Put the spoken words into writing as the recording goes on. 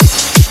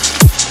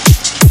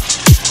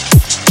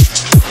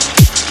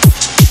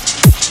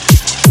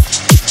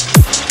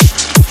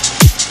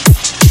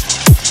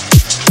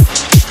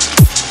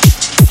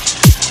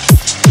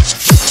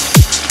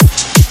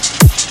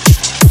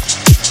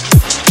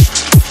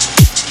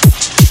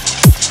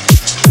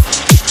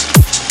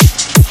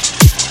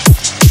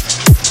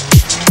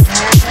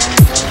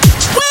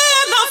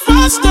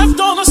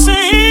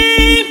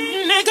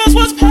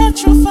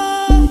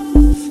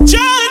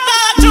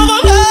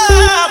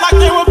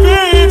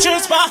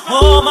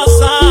hold my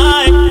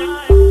side,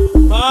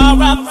 or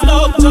I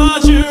float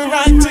towards you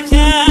right to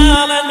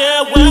Cal, and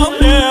it will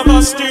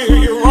never steer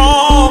you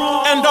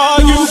wrong. And all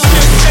you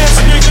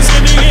bitch-ass niggas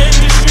in the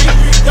industry,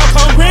 your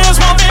careers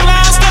won't be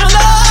lasting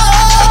long.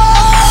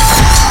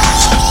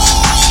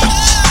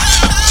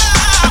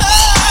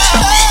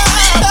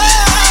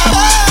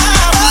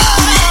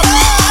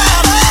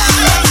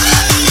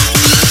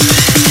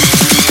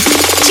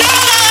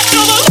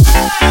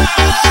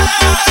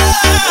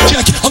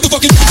 Jack, I'm the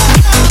fucking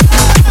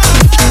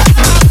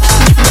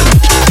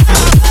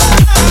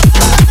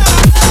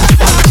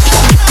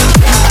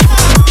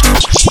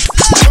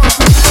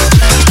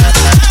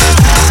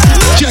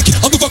Jack,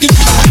 I'm the fucking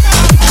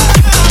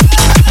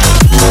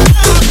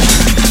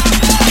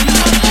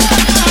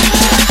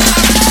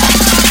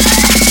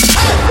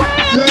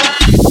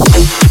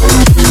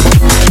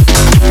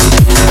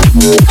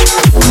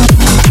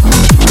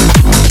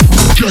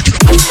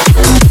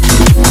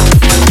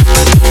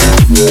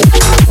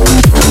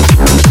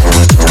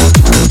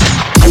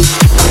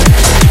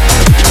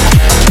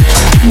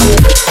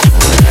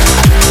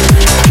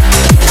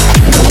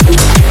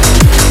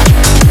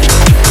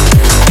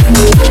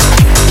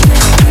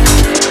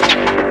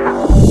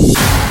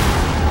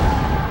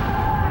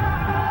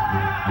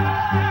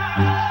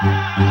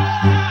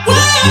When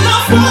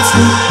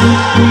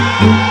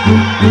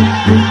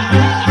I